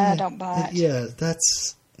 Yeah, I don't buy it. Yeah,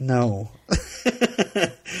 that's no.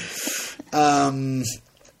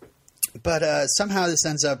 But somehow this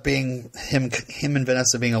ends up being him and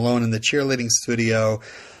Vanessa being alone in the cheerleading studio.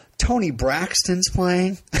 Tony Braxton's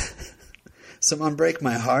playing some Unbreak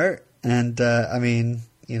My Heart. And, I mean,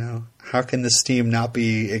 you know, how can this steam not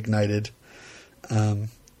be ignited? Can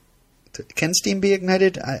steam be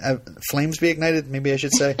ignited? Flames be ignited, maybe I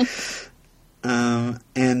should say.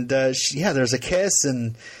 There's a kiss,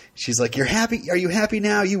 and she's like, "You're happy? Are you happy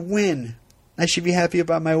now? You win. I should be happy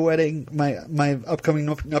about my wedding, my upcoming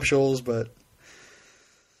nuptials, but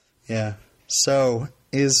yeah." So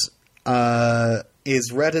is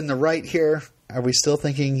Red in the right here? Are we still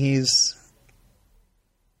thinking he's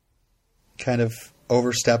kind of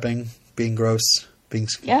overstepping, being gross, being?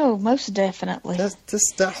 Oh, most definitely.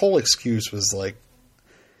 That whole excuse was like,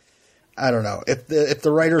 I don't know. If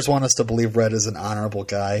the writers want us to believe Red is an honorable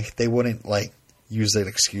guy, they wouldn't like use an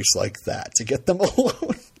excuse like that to get them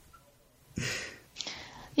alone.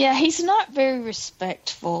 Yeah, he's not very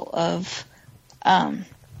respectful of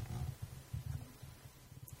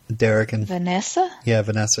Derek and Vanessa. Yeah,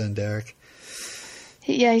 Vanessa and Derek.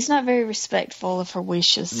 Yeah, he's not very respectful of her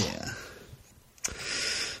wishes. Yeah.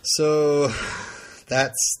 So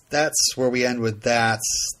that's where we end with that.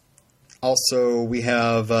 Also, we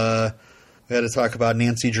had to talk about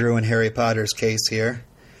Nancy Drew and Harry Potter's case here.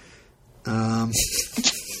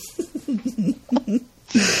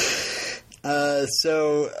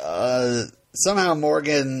 Somehow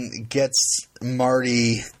Morgan gets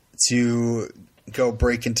Marty to go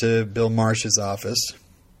break into Bill Marsh's office.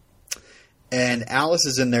 And Alice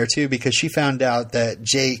is in there too because she found out that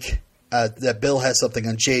that Bill has something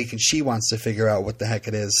on Jake and she wants to figure out what the heck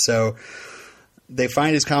it is. So they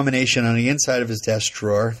find his combination on the inside of his desk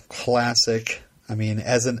drawer. Classic. I mean,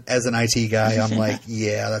 as an IT guy, I'm like,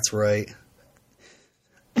 yeah, that's right.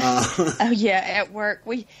 Oh yeah, at work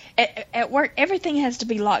at work everything has to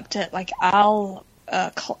be locked up. Like all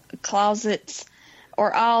closets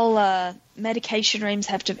or all medication rooms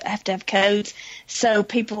have to have codes. So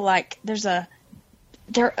people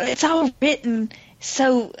it's all written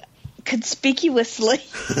so conspicuously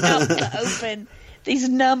how to open these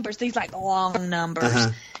numbers, these like long numbers,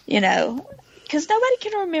 you know, because nobody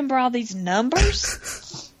can remember all these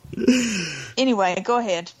numbers. Anyway, go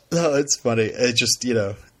ahead. No, it's funny. It just, you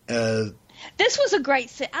know. This was a great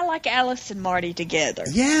scene. I like Alice and Marty together.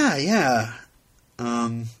 Yeah.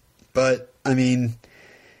 But, I mean,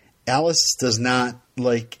 Alice does not,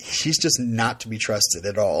 she's just not to be trusted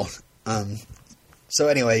at all. So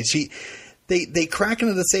anyway, they crack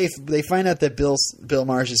into the safe. They find out that Bill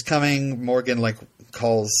Marsh is coming. Morgan,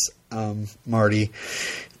 calls Marty.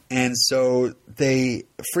 And so they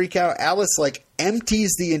freak out. Alice,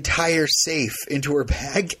 empties the entire safe into her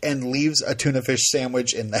bag and leaves a tuna fish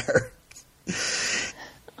sandwich in there.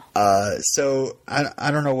 So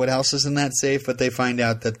I don't know what else is in that safe, but they find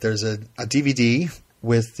out that there's a DVD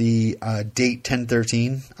with the date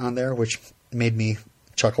 10/13 on there, which made me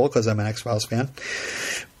chuckle because I'm an X-Files fan.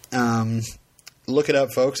 Look it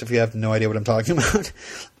up, folks, if you have no idea what I'm talking about.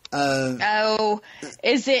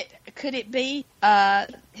 Could it be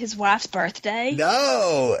his wife's birthday?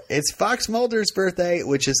 No, it's Fox Mulder's birthday,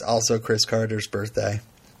 which is also Chris Carter's birthday.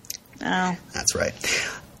 Oh. That's right.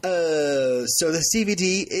 So the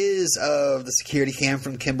CVD is of the security cam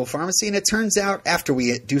from Kimball Pharmacy, and it turns out after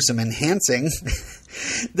we do some enhancing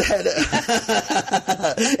that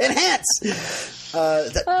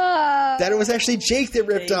that it was actually Jake that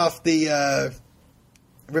ripped off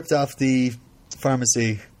the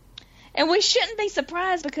pharmacy. And we shouldn't be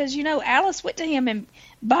surprised because, Alice went to him and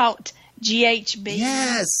bought GHB.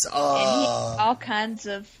 Yes. And all kinds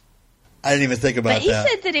of. I didn't even think about that. But he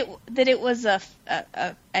said that it was a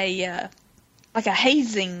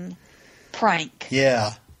hazing prank.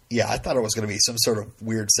 Yeah. Yeah, I thought it was going to be some sort of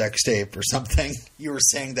weird sex tape or something. You were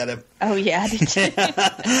saying that it... Oh, yeah, I did too.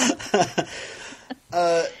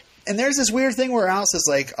 And there's this weird thing where Alice is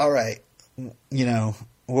like, all right, what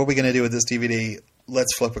are we going to do with this DVD?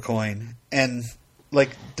 Let's flip a coin. And,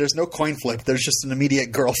 there's no coin flip. There's just an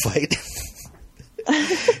immediate girl fight.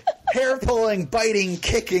 Hair pulling, biting,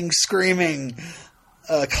 kicking, screaming.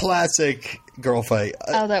 a classic girl fight.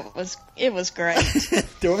 It was great.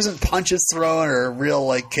 There wasn't punches thrown or real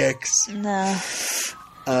like kicks. No.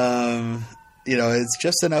 It's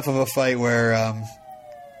just enough of a fight where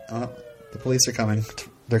the police are coming.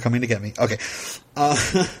 They're coming to get me. Okay.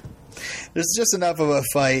 There's just enough of a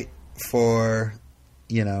fight for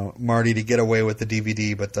Marty to get away with the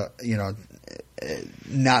DVD, but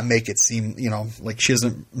not make it seem like she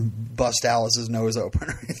doesn't bust Alice's nose open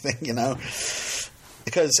or anything,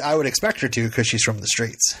 because I would expect her to, because she's from the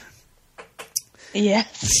streets.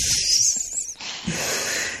 Yes.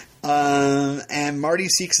 And Marty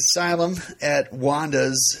seeks asylum at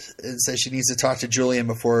Wanda's and says she needs to talk to Julian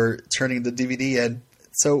before turning the DVD in.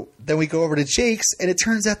 So then we go over to Jake's, and it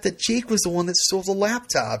turns out that Jake was the one that stole the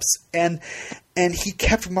laptops, and he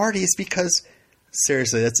kept Marty's because,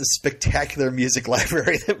 seriously, that's a spectacular music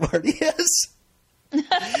library that Marty has.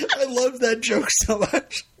 I love that joke so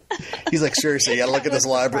much. He's like, seriously, you gotta look at this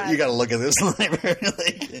library. You gotta look at this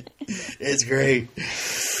library. It's great.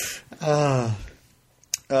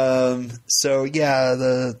 So yeah,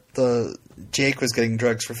 the Jake was getting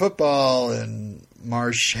drugs for football, and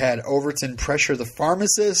Marsh had Overton pressure the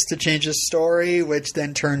pharmacist to change his story, which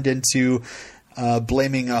then turned into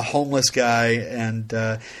blaming a homeless guy.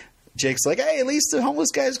 And Jake's like, "Hey, at least the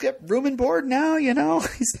homeless guy's got room and board now. He's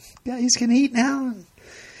gonna eat now."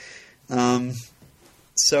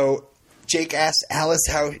 So Jake asks Alice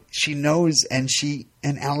how she knows, and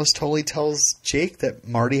Alice totally tells Jake that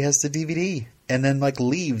Marty has the DVD, and then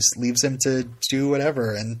leaves him to do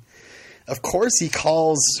whatever. And of course he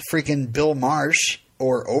calls freaking Bill Marsh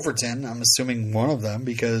or Overton. I'm assuming one of them,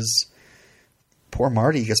 because poor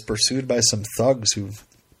Marty gets pursued by some thugs who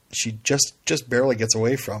she just barely gets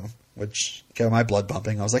away from, which got my blood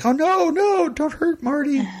pumping. I was like, oh no, don't hurt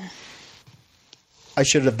Marty. I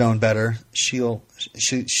should have known better. She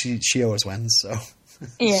always wins, so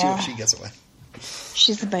yeah. she gets away.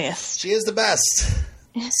 She's the best. She is the best.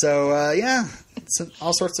 So yeah, it's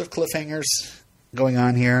all sorts of cliffhangers going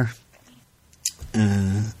on here,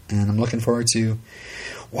 and I'm looking forward to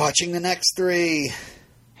watching the next 3.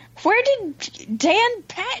 Where did Dan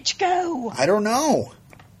Patch go? I don't know.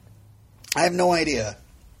 I have no idea.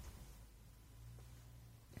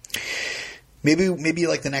 Maybe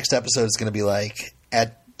the next episode is going to be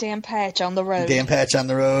at Dan Patch on the road. Dan Patch on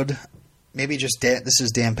the road. Maybe just this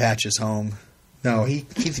is Dan Patch's home. No, he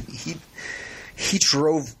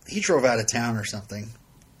drove out of town or something.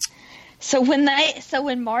 So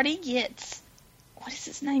when Marty gets, what is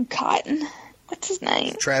his name? Cotton. What's his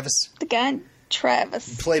name? Travis. The guy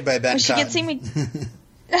Travis. Played by Ben Cotton.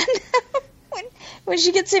 When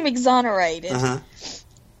she gets him exonerated,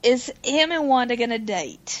 is him and Wanda gonna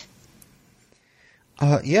date?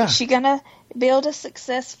 Yeah. Is she gonna build a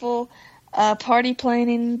successful party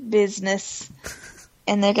planning business,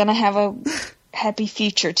 and they're gonna have a happy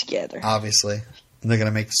future together? Obviously. And they're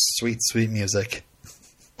gonna make sweet, sweet music.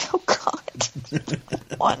 Oh God.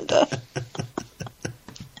 Wanda.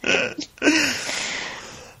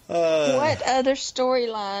 What other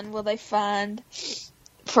storyline will they find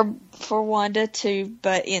for Wanda to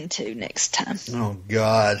butt into next time? Oh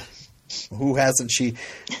God. Who hasn't she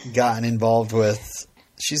gotten involved with?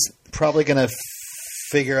 She's probably going to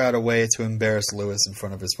figure out a way to embarrass Lewis in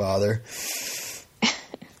front of his father.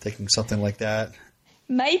 Thinking something like that.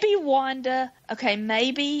 Maybe Wanda,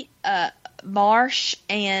 maybe Marsh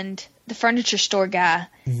and the furniture store guy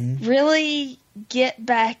really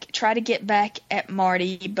try to get back at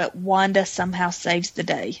Marty, but Wanda somehow saves the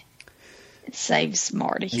day. It saves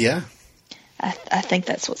Marty. Yeah. I think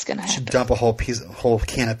that's what's going to happen. Should dump a whole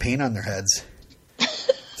can of paint on their heads.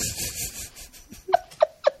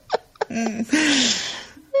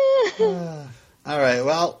 All right.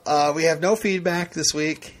 Well, we have no feedback this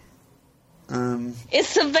week. Is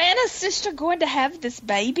Savannah's sister going to have this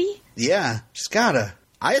baby? Yeah, she's gotta.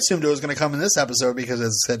 I assumed it was going to come in this episode because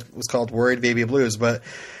it was called Worried Baby Blues, but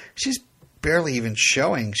she's barely even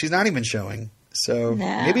showing. She's not even showing. So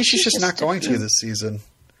maybe she's just not going to this season.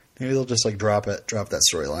 Maybe they'll just drop that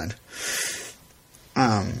storyline.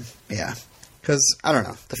 Yeah, because I don't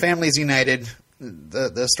know. The family's united.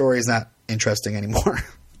 The story's not interesting anymore,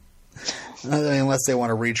 unless they want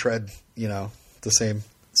to retread, the same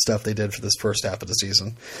stuff they did for this first half of the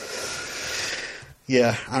season.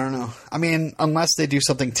 Yeah, I don't know. I mean, unless they do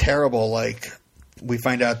something terrible, like we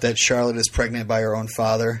find out that Charlotte is pregnant by her own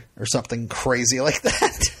father, or something crazy like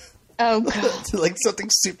that. Oh God! Like something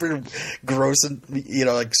super gross and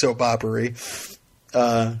soap opera-y.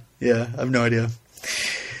 Yeah, I have no idea.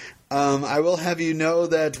 I will have you know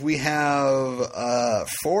that we have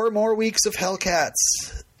 4 more weeks of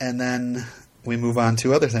Hellcats, and then we move on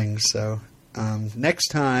to other things. So Next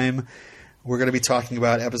time, we're going to be talking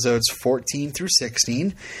about episodes 14 through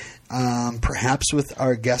 16, perhaps with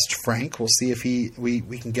our guest Frank. We'll see if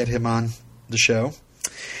we can get him on the show.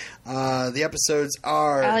 The episodes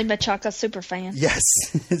are... Ali Machaca super fan. Yes,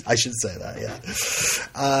 I should say that, yeah.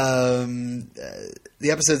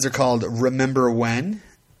 The episodes are called Remember When,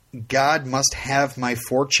 God Must Have My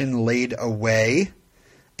Fortune Laid Away,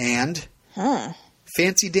 and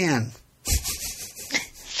Fancy Dan.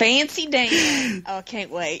 Fancy Dan. Oh, I can't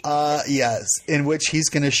wait. Yes, in which he's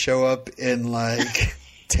going to show up in, like,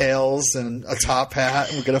 tails and a top hat.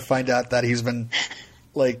 And we're going to find out that he's been,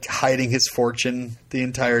 like, hiding his fortune the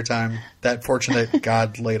entire time. That fortune that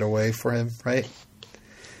God laid away for him, right?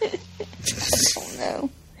 Oh, no.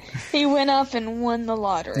 He went off and won the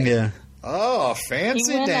lottery. Yeah. Oh,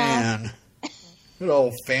 Fancy Dan. Good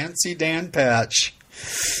old Fancy Dan Patch.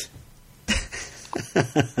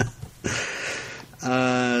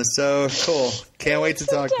 So cool. Can't wait to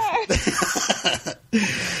talk.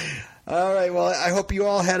 All right. Well, I hope you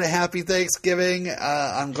all had a happy Thanksgiving.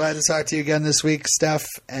 I'm glad to talk to you again this week, Steph,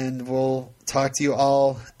 and we'll talk to you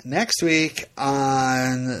all next week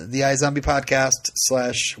on the iZombie podcast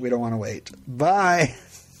 / We Don't Want to Wait. Bye.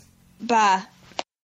 Bye.